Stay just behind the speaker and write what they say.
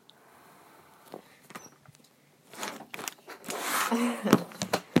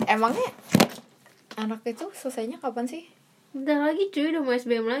Emangnya anak itu selesainya kapan sih? Bentar lagi cuy, udah mau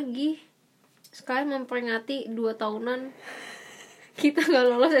SBM lagi. Sekalian memperingati 2 tahunan kita gak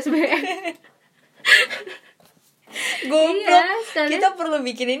lolos SBM. Goblok. Iya, Kita perlu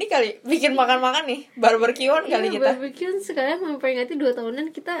bikin ini kali, bikin makan-makan nih, barbekyuan kali kita. Barbecue sekalian memperingati 2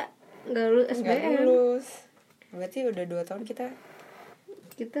 tahunan kita gak lulus SBM. Nggak lulus. Berarti udah 2 tahun kita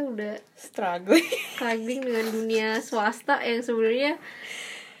udah struggling dengan dunia swasta yang sebenarnya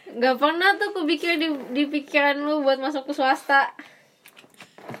nggak pernah tuh kepikir di pikiran lu buat masuk ke swasta.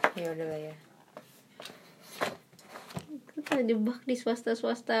 Ya udahlah ya. Kita jebak di swasta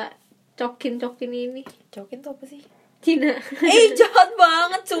cokin ini. Cokin tuh apa sih? Cina. Jahat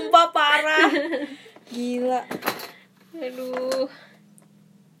banget, sumpah parah. Gila. Aduh.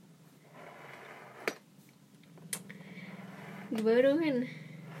 Gimana dong men?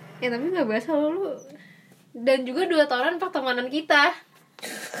 Tapi gak berasa lu. Dan juga 2 tahunan pertemanan kita.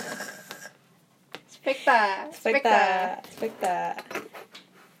 Spekta.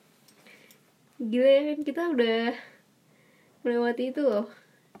 Gila ya kan, kita udah melewati itu loh,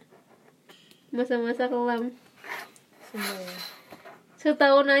 masa-masa kelam. Sumpah ya.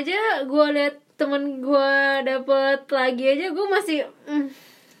 Setahun aja gue liat temen gue dapet lagi aja, gue masih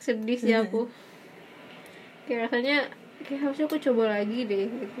sedih sih aku. Kayak rasanya kayak harusnya aku coba lagi deh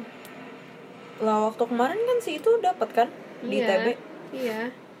gitu. Lah waktu kemarin kan si itu dapat kan di TB.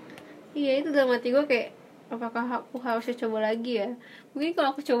 Iya itu dalam hati gue kayak, apakah aku harusnya coba lagi ya? Mungkin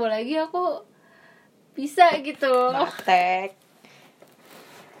kalau aku coba lagi aku bisa gitu. Matek.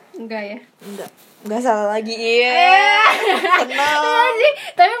 Enggak ya? Enggak salah lagi. Iya. Tenang. Sih,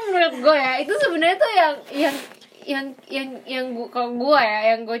 tapi menurut gue ya itu sebenarnya tuh yang kalau gue ya,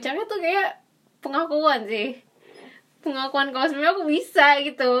 yang gue cari tuh kayak pengakuan sih. Pengakuan kalau sebenarnya aku bisa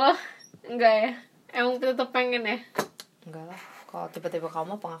gitu. Enggak ya? Emang tetep pengen ya? Enggak lah. Kalau tiba-tiba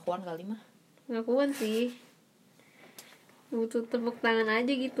kamu pengakuan kali mah. Pengakuan sih. Butuh tepuk tangan aja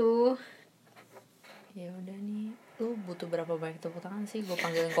gitu. Ya udah nih. Lu butuh berapa banyak tepuk tangan sih? Gue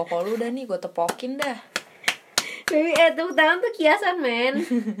panggilin koko lu dah nih, gue tepokin dah. Baby, tepuk tangan tuh kiasan, men.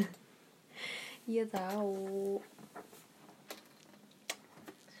 Iya tahu.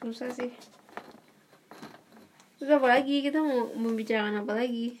 Susah sih. Terus apa lagi? Kita mau membicarakan apa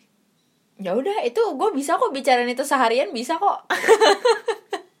lagi? Ya udah, itu gue bisa kok bicarain itu seharian, bisa kok.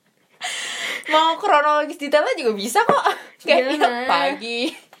 Mau kronologis detailnya juga bisa kok. Kayak tiap pagi.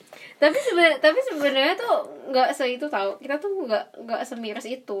 Tapi sebenarnya tuh nggak itu tahu. Kita tuh nggak semiris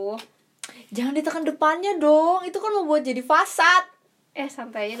itu. Jangan ditekan depannya dong. Itu kan membuat jadi fasad.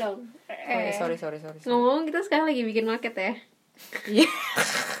 Santai aja dong. Oh ya, sorry. Ngomong kita sekarang lagi bikin market ya. Iya.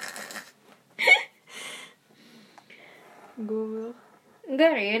 Gue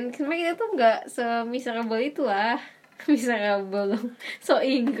enggak Rin, sebenarnya kita tuh nggak se-miserable itu lah. Miserable dong. So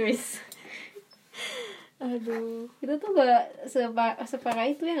Inggris. Aduh. Kita tuh nggak separah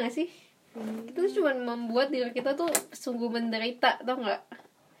itu ya nggak sih? Kita tuh cuma membuat diri kita tuh sungguh menderita, tau nggak?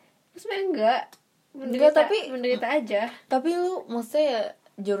 Sebenarnya menderita aja. Tapi lu maksudnya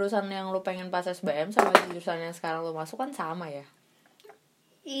jurusan yang lu pengen pas SBM sama jurusan yang sekarang lu masuk kan sama ya?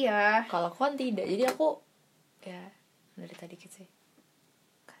 Iya. Kalau aku kan tidak, jadi aku ya menderita dikit sih.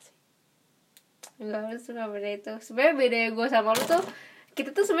 Kasih. Enggak, lu suka beda itu. Sebenarnya bedanya gue sama lu tuh,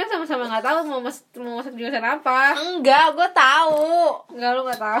 kita tuh sebenarnya sama-sama nggak tahu mau masuk jurusan apa. Enggak, gue tahu. Enggak, lu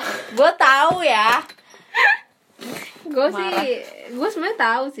nggak tahu. Gue tahu ya. Gue sebenarnya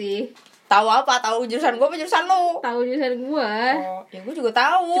tahu sih. Tahu apa? Tahu jurusan gue apa jurusan lu? Tahu jurusan gue. Oh, ya gue juga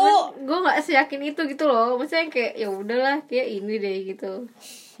tahu. Cuman gue nggak seyakin itu gitu loh. Maksudnya kayak ya udahlah, kayak ini deh gitu.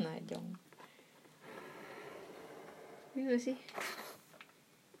 Nah, Jong. Iya sih.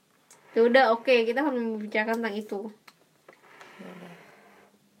 Ya udah, oke, kita akan membicarakan tentang itu.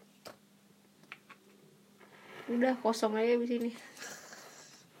 Udah kosong aja di sini.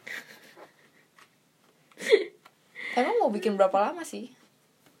 Emang mau bikin berapa lama sih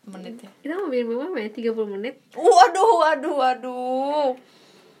menitnya? Kita mau bikin berapa ya? 30 menit? Waduh.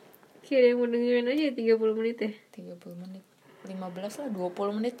 Kayak yang mau dengerin aja 30 menit ya? 30 menit 15 lah,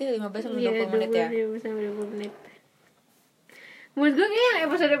 20 menit ya, 15 sampai 20 menit ya. 15 sampai 20 menit. Menurut gue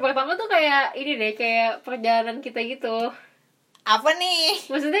kayak episode pertama tuh kayak ini deh, kayak perjalanan kita gitu. Apa nih?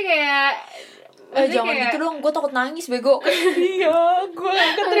 Maksudnya kayak jangan kayak, gitu dong, gue takut nangis bego. Iya, gue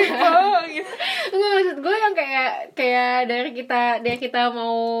gak keterima gitu. Enggak, maksud gue yang kayak dari kita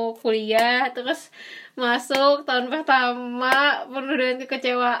mau kuliah, terus masuk tahun pertama penuh dengan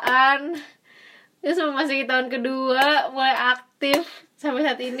kekecewaan, terus memasuki tahun kedua mulai aktif, sampai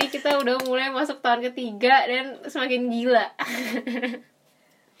saat ini kita udah mulai masuk tahun ketiga dan semakin gila.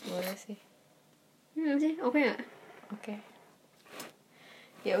 Boleh sih. Iya sih, oke nggak? Oke.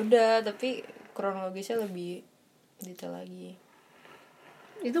 Ya udah, tapi kronologisnya lebih detail lagi.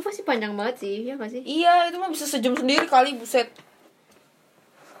 Itu pasti panjang banget sih, ya nggak sih? Iya, itu mah bisa sejam sendiri kali, buset.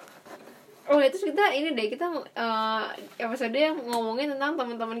 Oh, itu kita ini deh, kita episode yang ngomongin tentang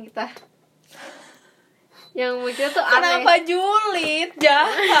teman-teman kita. Yang kita tuh aneh. Kenapa julid?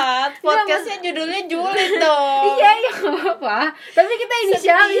 Jahat. Podcastnya judulnya julid dong. Iya, ya nggak apa-apa. Tapi kita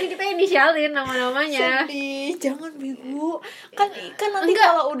inisialin nama-namanya. Sedih, jangan bego. Kan nanti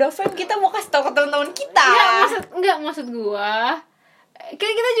kalau udah fame kita mau kasih tahu ke teman-teman kita. Maksud gua.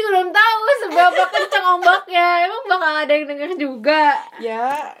 Kan kita juga belum tahu seberapa kencang ombaknya. Emang bakal ada yang denger juga.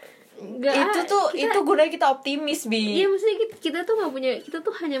 Ya, Nggak, itu gunanya kita optimis, Bi. Iya, maksudnya kita tuh nggak punya, kita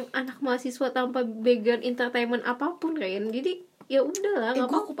tuh hanya anak mahasiswa tanpa background entertainment apapun kan. Jadi ya udahlah, nggak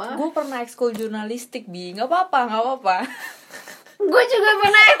apa-apa. Gue pernah ekskul jurnalistik, Bi. Nggak apa-apa. Gue juga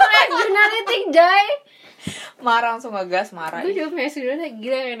pernah ekskul jurnalistik, Jay. Marah langsung ngegas, marah. Gue juga punya jurnalistik,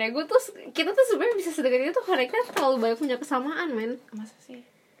 gila kan ya. Kita tuh sebenarnya bisa sedekat itu karena kita terlalu banyak punya kesamaan, men. Masa sih?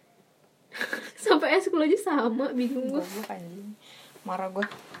 Sampai ekskul aja sama, bingung gue. Gue anjing. Marah gue.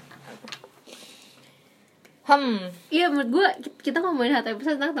 Iya, menurut gue kita ngomongin satu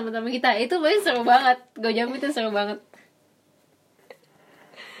episode tentang teman-teman kita. Itu pasti seru banget. Gue jamin itu seru banget.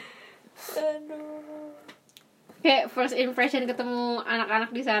 Aduh. Kayak first impression ketemu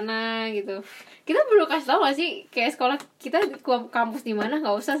anak-anak di sana gitu. Kita perlu kasih tau gak sih kayak sekolah kita kampus di mana?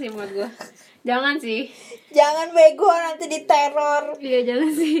 Nggak usah sih menurut gue. Jangan sih. Jangan bego, nanti diteror. Iya,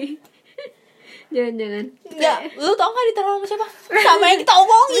 jangan sih. Jangan. Enggak, lu tau gak diteror sama siapa? Sama yang kita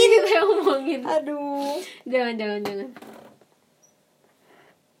omongin. Kita ngomongin. Aduh. Jangan.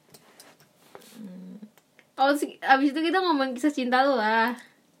 Oh, abis itu kita ngomongin kisah cinta lu lah.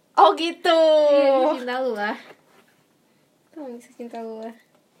 Oh gitu. Iya, kisah cinta lu lah. Kita ngomongin kisah cinta lu lah.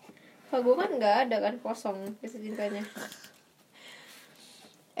 Kalau gue kan gak ada kan, kosong kisah cintanya.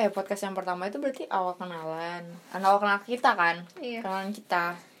 Podcast yang pertama itu berarti awal kenalan. Awal kenal kita kan? Iya. Kenalan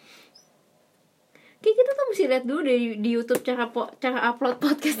kita. Kayak kita tuh mesti lihat dulu di YouTube cara upload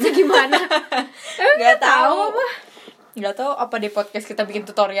podcastnya gimana. Nggak tahu apa. Nggak tahu apa di podcast kita bikin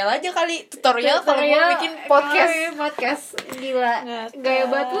tutorial aja kali. Tutorial kalau mau bikin podcast. Gila. Gaya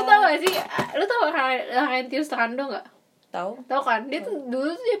banget. Lu tau gak sih? Lu tau Laurentius Rando gak? Tahu kan? Dia tuh dulu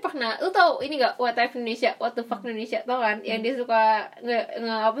tuh dia pernah. Lu tau ini gak? What the fuck Indonesia? Tau kan? Yang dia suka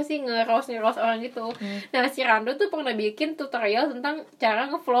nge-roast orang gitu. Nah, si Rando tuh pernah bikin tutorial tentang cara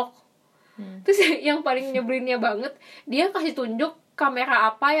nge-vlog. Terus yang paling nyebelinnya banget, dia kasih tunjuk kamera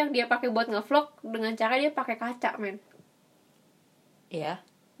apa yang dia pakai buat ngevlog dengan cara dia pakai kaca, men. Iya.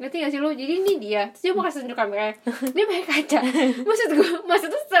 Ngerti gak sih lu? Jadi ini dia, terus dia mau kasih tunjuk kamera, dia pakai kaca. Maksud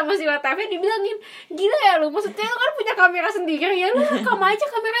tuh sama si WTF dibilangin, gila ya lu, maksudnya lu kan punya kamera sendiri ya, lu rekam aja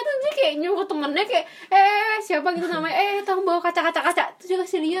kamera tuh. Dia kayak nyuruh temennya kayak, siapa gitu namanya, tolong bawa kaca, terus dia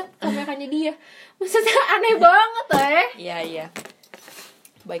kasih lihat kameranya dia. Maksudnya aneh banget Iya.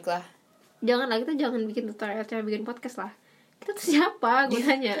 Baiklah. Kita jangan bikin tutorial cara bikin podcast lah. Kita tuh siapa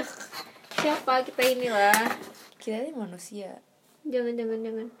gunanya? Siapa kita inilah? Kita ini manusia. Jangan.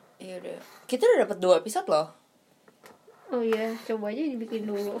 Ya udah. Kita udah dapat 2 episode loh. Oh iya, coba aja dibikin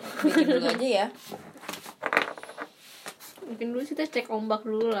dulu. Bikin dulu aja ya. Bikin dulu, kita cek ombak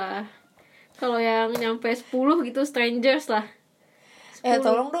dulu lah. Kalau yang nyampe 10 gitu strangers lah. 10.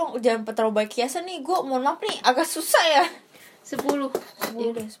 Tolong dong jangan terlalu banyak kiasan nih. Gue mohon maaf nih agak susah ya. 10. Ya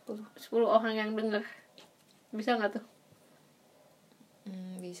udah 10 orang yang denger. Bisa gak tuh?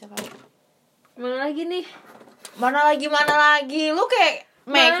 Bisa kali. Mana lagi nih? Mana lagi? Lu kayak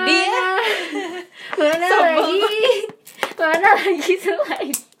McD ya. Mana lagi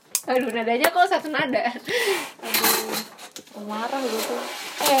selain. Aduh, nadanya kok satu nada. Aduh, marah gue tuh.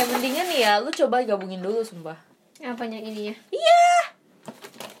 Mendingan nih ya, lu coba gabungin dulu sumpah. Apanya ininya? Iya.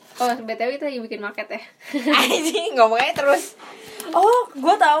 Oh, BTW kita lagi bikin market ya. Anjing, ngomongnya terus. Oh,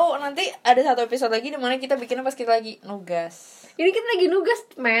 gue tahu nanti ada satu episode lagi di mana kita bikinnya pas kita lagi nugas. Ini kita lagi nugas,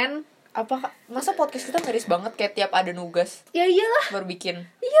 men. Apa masa podcast kita miris banget kayak tiap ada nugas? Ya iyalah. Baru bikin.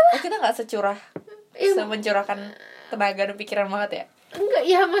 Iyalah. Kita nggak securah, mencurahkan tenaga dan pikiran banget ya? Enggak,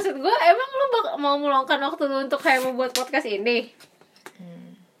 ya maksud gue, emang lu mau meluangkan waktu lu untuk kayak membuat podcast ini?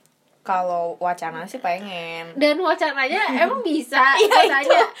 Kalau wacana sih pengen. Dan wacananya emang bisa,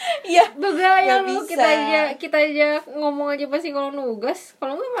 rasanya. Iya. Begaya lu, kita aja ngomong aja pasti kalau nugas.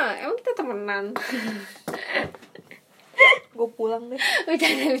 Kalau enggak mah emang kita temenan. Gue pulang deh.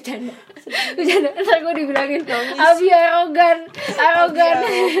 Bercanda. Ntar gue dibilangin Abi arogan.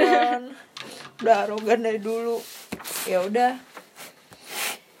 Udah arogan dari dulu. Ya udah.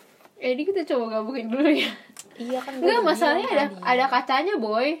 Ini kita coba gabungin dulu ya. Iya kan. Enggak, masalahnya ada kacanya,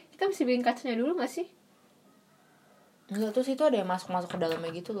 boy. Kita mesti bikin kacanya dulu gak sih? Enggak, terus itu ada yang masuk ke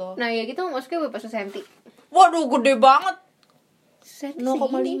dalamnya gitu loh. Nah ya gitu masuknya berapa senti? Waduh, gede banget. Senti 0,5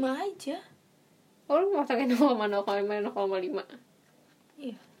 aja. Oh lu masuknya 0,05.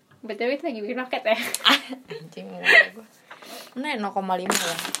 Iya. BTW itu lagi bikin roket ya. Anjing gue. Nah, 0,5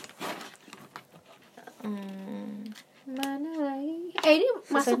 lah. Mana lagi? Ini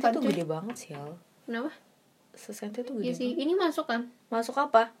masuk kan tuh gede banget sih, Al. Kenapa? Sesenti tuh gede. Iya sih, ini masuk kan? Masuk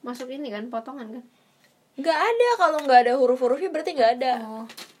apa? Masuk ini kan, potongan kan? Nggak ada, kalau nggak ada huruf-hurufnya berarti nggak ada. Oh.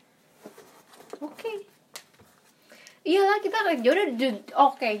 Oke. Iyalah kita jodoh.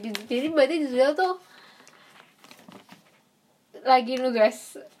 Oke, jadi berarti judul tuh lagi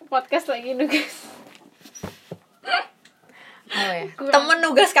nugas. Podcast lagi nugas. Oh ya. Temen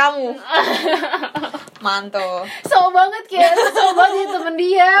nugas kamu. Mantul. So banget kayak so banget jadi temen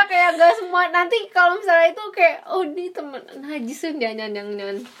dia, kayak gak semua nanti kalau misalnya itu kayak oh ini temen najisin jangan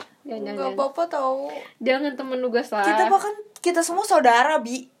Nggak apa-apa tahu. jangan temen nugas lah. Kita semua saudara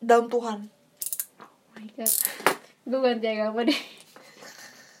Bi dalam Tuhan. Oh my god, gue ganti agama deh.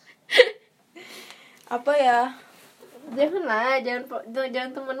 Apa ya? Jangan lah,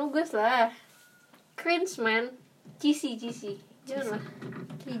 jangan temen nugas lah. Cringe man, cici jangan lah.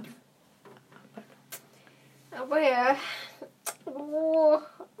 Apa ya? Aduh,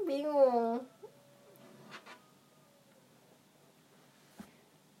 bingung.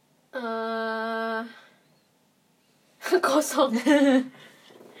 Kosong.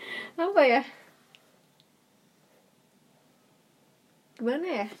 Apa ya? Gimana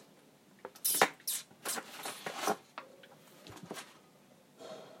ya?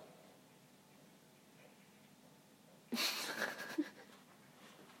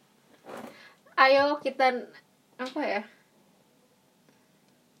 Ayo kita apa ya?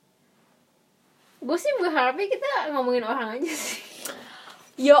 Gue sih berharapnya kita ngomongin orang aja sih.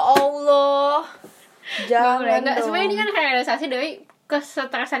 Ya Allah. Jangan Enggak, dong. sebenarnya ini kan realisasi dari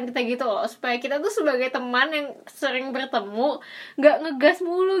kesetresan kita gitu loh, supaya kita tuh sebagai teman yang sering bertemu nggak ngegas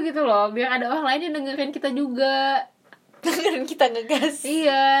mulu gitu loh, biar ada orang lain yang dengerin kita juga. Dengerin kita ngegas.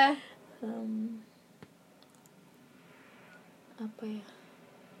 Iya. Apa ya?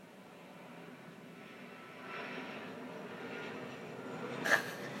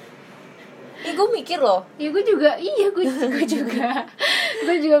 Gue mikir loh. Ya gue juga, gue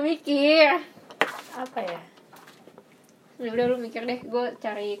juga mikir. Apa ya? Ya udah lu mikir deh, gue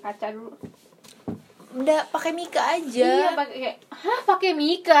cari kaca dulu. Udah pakai Mika aja. Iya, pakai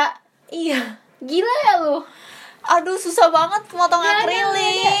Mika. Iya. Gila ya lu. Aduh, susah banget motong Gak ada,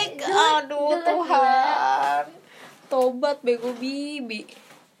 akrilik. gak ada. Aduh, Jelek, Tuhan. Tobat bego bibi.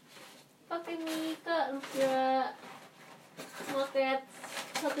 Pakai Mika lu kira market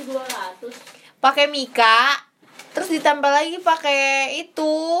 1.200. Pakai Mika, terus ditambah lagi pakai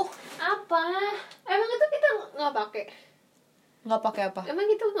itu. Apa? Emang itu kita nggak pakai? Nggak pakai apa? Emang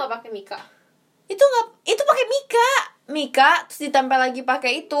itu nggak pakai Mika? Itu pakai Mika, terus ditempel lagi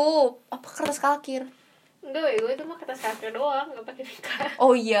pakai itu apa, kertas kalkir. Enggak, gue itu mah kertas kalkir doang, nggak pakai Mika.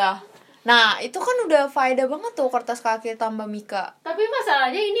 Oh iya. Nah, itu kan udah faedah banget tuh kertas kalkir tambah Mika. Tapi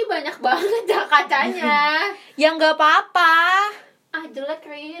masalahnya ini banyak banget kacanya. Ya nggak apa-apa. Ah, jelek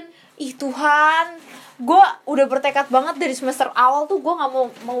Rin. Ih Tuhan, gue udah bertekad banget dari semester awal tuh gue nggak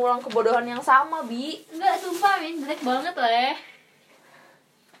mau mengulang kebodohan yang sama, Bi. Enggak, sumpah Rin, jelek banget lah.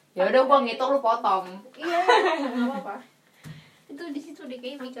 Ya udah gue ngitung, lu potong. Iya, nggak apa-apa. Itu di situ deh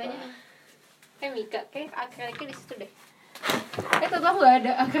kayak Mikanya. Kayak Mika, kayak akriliknya di situ deh. Tetap nggak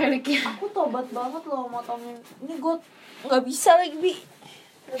ada akriliknya. Aku tobat banget loh motongin. Ini gue nggak bisa lagi, Bi.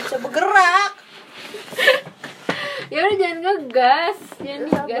 Nggak bisa bergerak. Ya udah jangan ngegas, jangan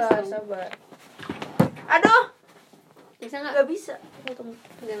ngegas. Sabar. Aduh, Bisa nggak? nggak bisa.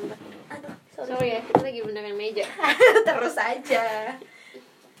 Bentar. Aduh, Sorry ya, kita lagi benerin meja. Terus aja.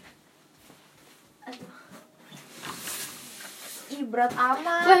 Aduh. Ih, berat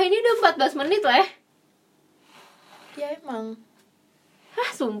amat. Wah, ini udah 14 menit lah. Ya emang.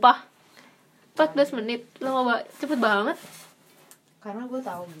 Hah, sumpah. 14 menit, lama banget, cepet banget. Karena gue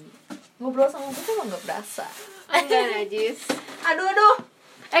tahu, Bi. Ngobrol sama gue tuh nggak berasa. Enggak, najis. Aduh.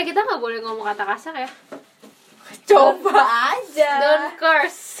 Kita nggak boleh ngomong kata kasar ya. Coba aja. Don't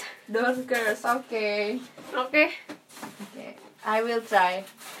curse. Don't curse. Oke. Oke. I will try.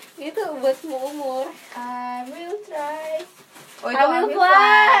 Itu buat semua umur. I will try. Oh, I will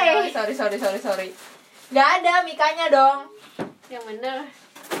fly. Sorry. Gak ada Mikanya dong. Yang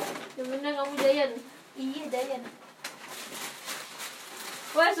bener kamu Jayan. Iya, Dayan.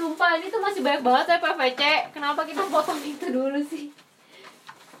 Wah, sumpah ini tuh masih banyak banget ya PVC. Kenapa kita potong itu dulu sih?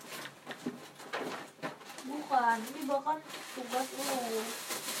 Bukan, ini bahkan tugas lu.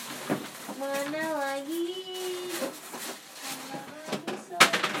 Mana lagi?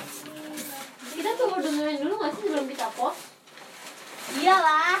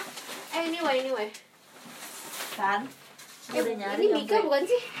 anyway. Kan? Udah nyari. Ini Mika bukan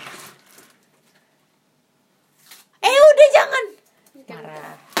sih? Udah jangan.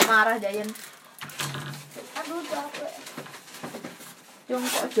 Marah. Marah Jayan. Aduh, capek.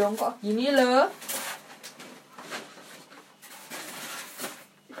 Jongkok gini loh.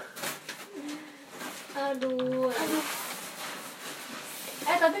 Aduh.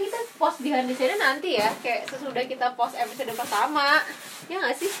 Tapi kita post di Handisena nanti ya, kayak sesudah kita post episode pertama. Ya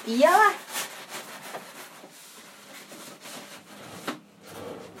nggak sih? Iyalah.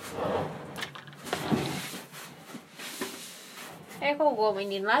 Kok gue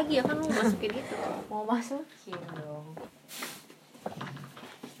mainin lagi ya, kan lu masukin itu. Mau masukin dong.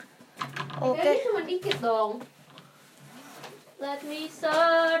 Oke. Ini cuma dikit dong. Let me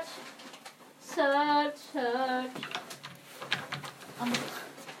search.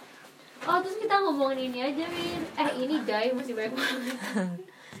 Oh, terus kita ngomongin ini aja, Min. Ini Jai masih banyak banget.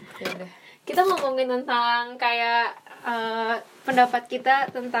 Ya udah. Kita ngomongin tentang kayak pendapat kita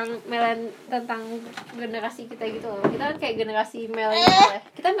tentang tentang generasi kita gitu loh. Kita kan kayak generasi milenial ya.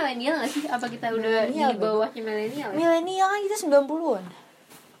 Kita milenial nggak sih? Apa kita udah di bawahnya milenial? Ya? Milenial kan kita 90-an.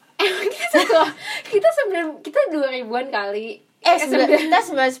 Kita 2000-an kali. Kita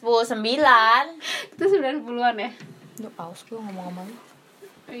 99. Kita 90-an ya. Lu paus gue ngomong-ngomong.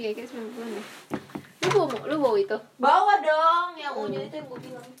 Oh iya, kita 90-an ya. Lu bawa itu? Bawa dong, yang unyu itu yang gue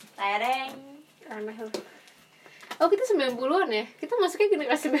bilang. Tereng. Aneh lu. Oh, kita 90-an ya? Kita masuknya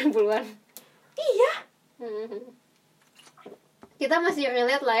generasi 90-an. Iya. Kita masih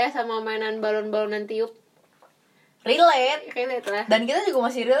relate lah ya sama mainan balon-balonan tiup. Relate lah. Dan kita juga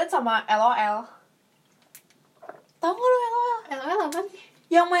masih relate sama LOL. Tahu gak lo LOL? LOL apa sih?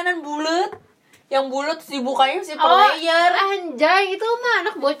 Yang mainan bulat. Yang bulat terus dibukanya si per layer. Anjay, itu mah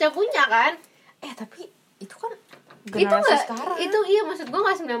anak bocah punya kan? Tapi itu kan generasi sekarang. Itu iya, maksud gue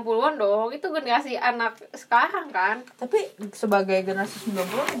gak 90-an dong. Itu generasi anak sekarang kan. Tapi sebagai generasi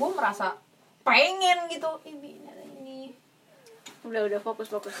 90-an gue merasa pengen gitu. Ini. Udah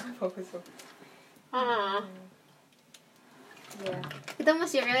fokus. Iya. Kita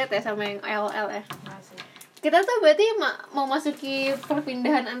masih relate ya sama yang LOL ya. Masih. Kita tuh berarti mau masuki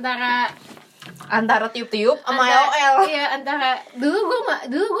perpindahan antara tiup-tiup sama LOL. Iya, antara dulu gue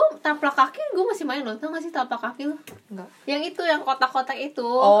taplak kaki gue masih main loh. Tau gak sih taplak kaki lo? Enggak. Yang itu yang kotak-kotak itu.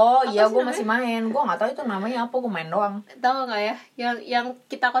 Oh iya, gue masih main. Gue nggak tahu itu namanya apa, gue main doang. Tahu nggak ya? Yang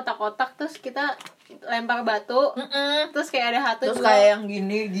kita kotak-kotak terus kita lempar batu. Terus kayak ada satu. Terus kayak yang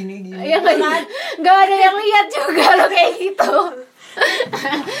gini. Iya nggak ada yang lihat juga lo kayak gitu.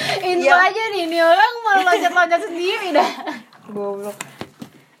 Info aja nih orang mau loncat-loncat sendiri dah. Goblok.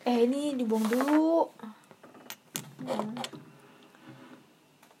 Ini dibuang dulu.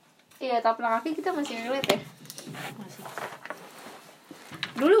 Iya, taplak kaki kita masih relate ya. Masih.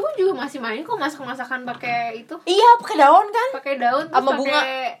 Dulu gue juga masih main kok masak-masakan pakai itu. Iya, pakai daun kan? Pakai daun terus sama bunga.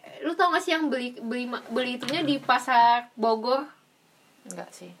 Lu tau gak sih yang beli itunya di pasar Bogor?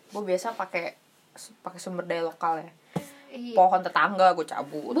 Enggak sih. Gue biasa pakai sumber daya lokal ya. Iya. Pohon tetangga gue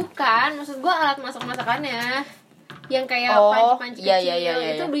cabut. Bukan, maksud gue alat masak-masakannya. Yang kayak panci-panci iya, kecil.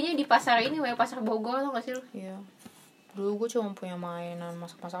 iya. Itu belinya di pasar ini, pasar Bogor, tau gak sih lu? Iya. Dulu gue cuma punya mainan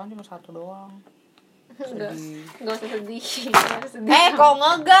masak-masakan cuma satu doang. Sedih. Gak usah sedih. Kok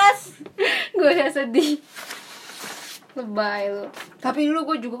ngegas? Gue udah sedih. Lebay lu. Tapi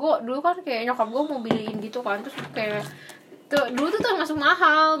dulu gue juga dulu kan kayak nyokap gue mau beliin gitu kan, terus kayak dulu tuh termasuk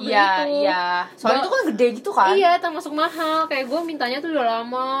mahal beli itu. Iya. Soalnya itu kan gede gitu kan. Iya, termasuk mahal. Kayak gue mintanya tuh udah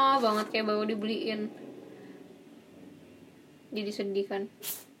lama banget kayak baru dibeliin. Jadi sedih kan.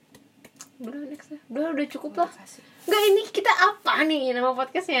 Udah next lah. Udah cukup lah. Enggak, ini kita apa nih nama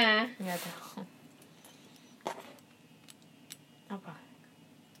podcastnya? Enggak tahu. Apa?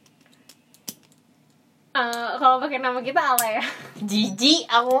 Kalau pakai nama kita ala ya. Jiji,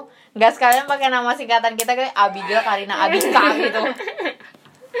 aku nggak sekalian pakai nama singkatan kita kayak Abigail Karina Abika gitu.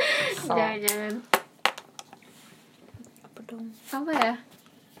 Jangan. Apa dong? Apa ya?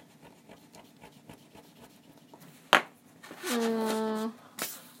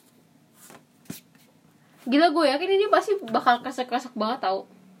 Gila, gue yakin ini pasti bakal kresek-kresek banget tau.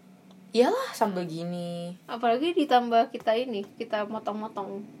 Iyalah sambil gini. Apalagi ditambah kita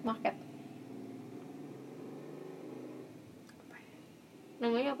motong-motong market.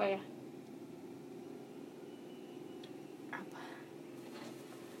 Namanya apa ya?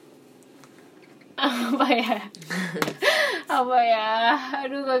 Apa ya? Apa ya?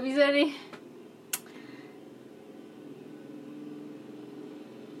 Aduh, gak bisa nih.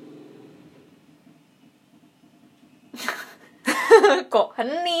 Kok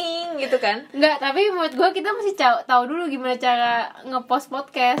hening gitu kan? Enggak, tapi menurut gue kita mesti tahu dulu gimana cara ngepost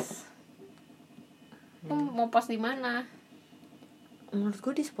podcast. Aku mau post di mana? Menurut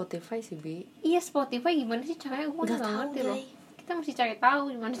gue di Spotify sih, Bi. Iya, Spotify gimana sih caranya? Gue nggak tahu, ngerti loh. Bray. Kita mesti cari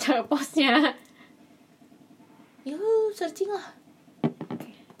tahu gimana cara postnya. Ya lu searching lah.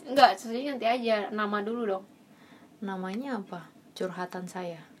 Enggak, searching nanti aja. Nama dulu dong. Namanya apa? Curhatan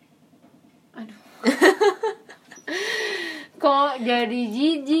saya. Aduh. Kok jadi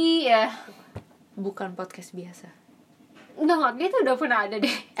jijik ya? Bukan podcast biasa. Enggak, dia tuh udah pernah ada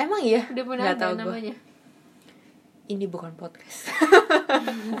deh. Emang iya? Udah pernah Nggak ada tahu gua. namanya. Ini bukan podcast.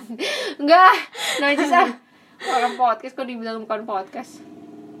 Enggak, najis ah. Orang podcast kok dibilang bukan podcast.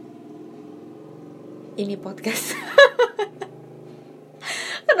 Ini podcast.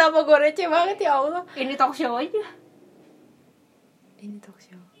 Kenapa gue receh banget ya Allah? Ini talk show aja. Ini talk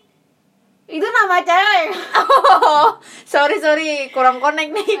show. Itu nama cewek. Oh, sorry, kurang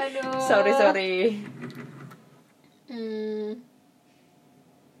connect nih. Aduh. Sorry.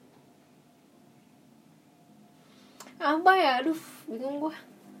 Apa ya? Aduh, bingung gue.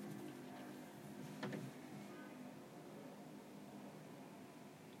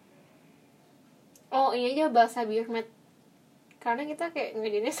 Oh, ini aja bahasa biomed. Karena kita kayak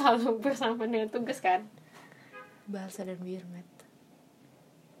ngejadinya selalu bersama dengan tugas kan. Bahasa dan biomed.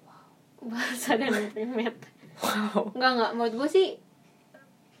 Bahasa dan biomed. Wow. Enggak, menurut gue sih.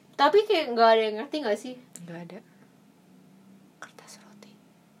 Tapi kayak nggak ada yang ngerti nggak sih? Nggak ada. Kertas roti.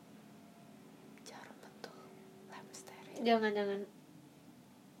 Jarum pentul. Lem steril. Jangan.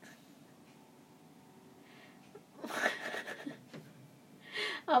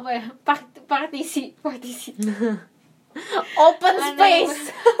 Apa ya? Partisi. Open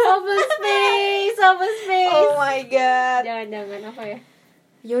space. Open space. Oh my god. Jangan apa ya?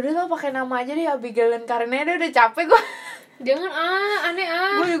 Ya udah lo pakai nama aja deh, Abigail dan Karina. Udah capek gue. Jangan aneh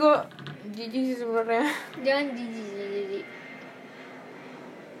Gue juga jijik sih sebenarnya. Jangan jijik.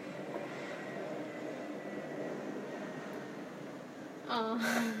 Oh.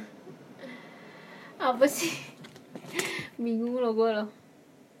 Apa sih? Bingung loh gue loh.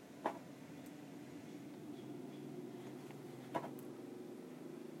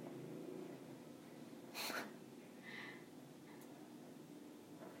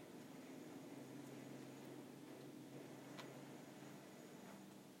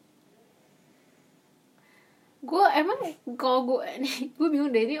 Gue emang kalau gue nih, gue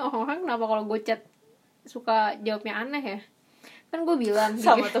bingung deh ini orang-orang kenapa kalau gue chat suka jawabnya aneh ya. Kan gue bilang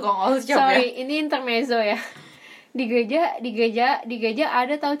Sama tukang ojek ya. sorry, ini intermezzo ya. Di gereja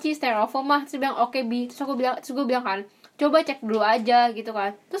ada tau Ci styrofoam mah. Terus bilang oke Bi. Terus gue bilang kan, coba cek dulu aja gitu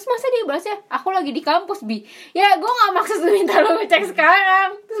kan. Terus masa dia balasnya, aku lagi di kampus Bi. Ya gue gak maksud minta lo cek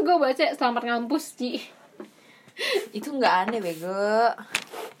sekarang. Terus gue baca selamat ngampus Ci. Itu nggak aneh bego.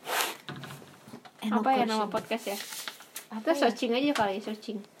 Apa ya nama podcast ya? Atau searching aja kali,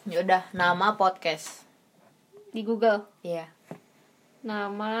 searching Ya udah, nama podcast di Google. Iya.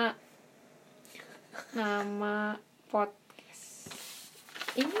 Nama podcast.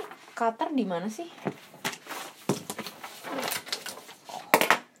 Ini Qatar di mana sih?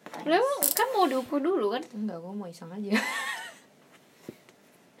 Emang kan mau diukur dulu kan? Enggak, gue mau iseng aja.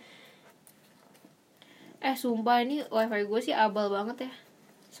 Sumpah ini wifi gue sih abal banget ya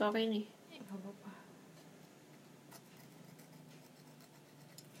sore ini. Gak apa-apa.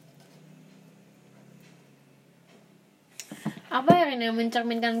 Apa ya ini yang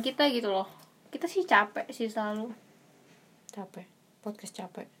mencerminkan kita gitu loh. Kita sih capek sih selalu. Capek. Podcast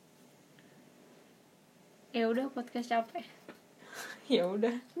capek. Ya udah podcast capek. Ya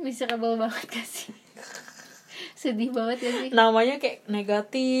udah. Miserable banget gak sih? Sedih banget ya sih. Namanya kayak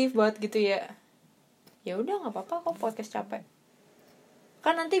negatif banget gitu ya. Ya udah nggak apa-apa kok podcast capek.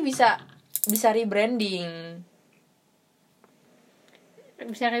 Kan nanti bisa rebranding.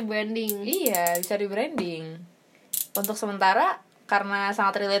 Bisa rebranding. Iya, bisa rebranding. Untuk sementara karena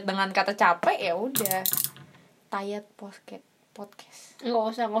sangat relate dengan kata capek, ya udah. Tired podcast. Nggak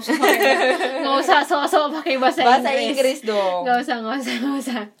usah sok-sok pakai bahasa Inggris dong. Nggak usah.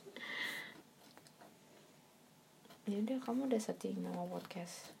 Ya udah, kamu udah setting nama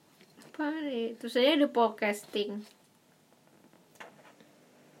podcast. Apa nih? Terus aja ada podcasting.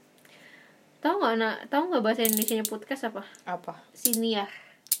 Tahu nggak bahasa Indonesianya podcast apa? Apa? Siniar.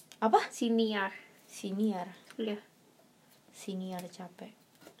 Apa? Siniar. Iya. Siniar capek.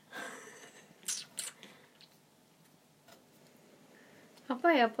 Apa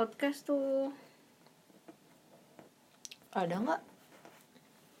ya podcast tuh? Ada nggak?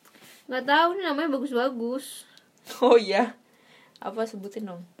 Nggak tahu nih, namanya bagus-bagus. Oh iya. Apa, sebutin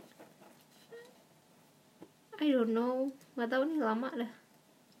dong? I don't know. Nggak tahu nih, lama dah.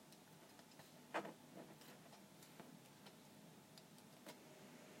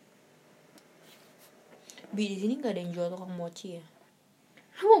 Bi, di sini nggak ada yang jual tukang mochi ya?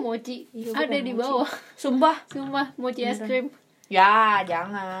 Mau mochi? Iya, gue Ada pengen di mochi. bawah. Sumpah. Sumpah, mochi es krim. Ya,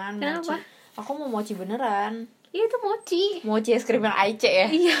 jangan. Kenapa? Mochi. Aku mau mochi beneran. Iya itu mochi. Mochi es krim yang Aice ya?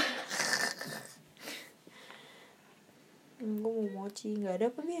 Iya. Gue mau mochi. Nggak ada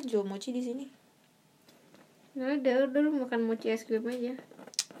apa Bi yang jual mochi di sini? Nggak ada, udah lu makan mochi es krim aja.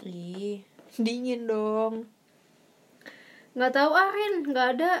 Ih, dingin dong. Nggak tahu Arin, nggak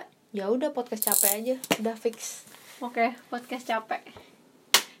ada. Ya udah podcast capek aja, udah fix. Oke, podcast capek.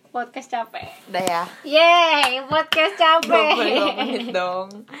 Podcast capek. Udah ya. Yeay, podcast capek. 22 menit dong.